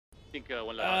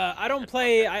I don't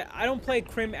play. I don't play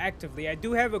Crim actively. I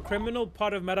do have a criminal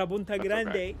part of Marabunta Grande,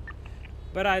 okay.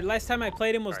 But last time I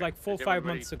played him was like 4 or 5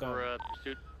 months ago.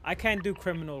 I can't do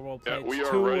criminal roleplay. Yeah, we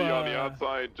are ready on the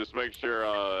outside. Just make sure.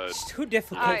 It's too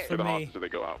difficult for me. They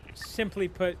go out. Simply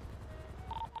put.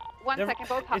 One second,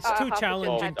 both it's too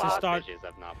challenging to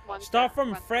start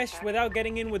from fresh without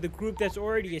getting in with a group that's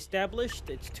already established.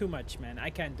 It's too much, man.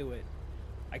 I can't do it.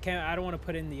 I don't want to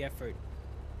put in the effort.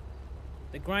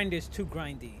 The grind is too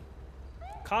grindy.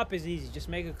 Cop is easy. Just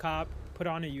make a cop, put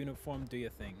on a uniform, do your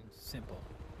thing. Simple.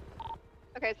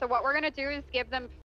 Okay, so what we're gonna do is give them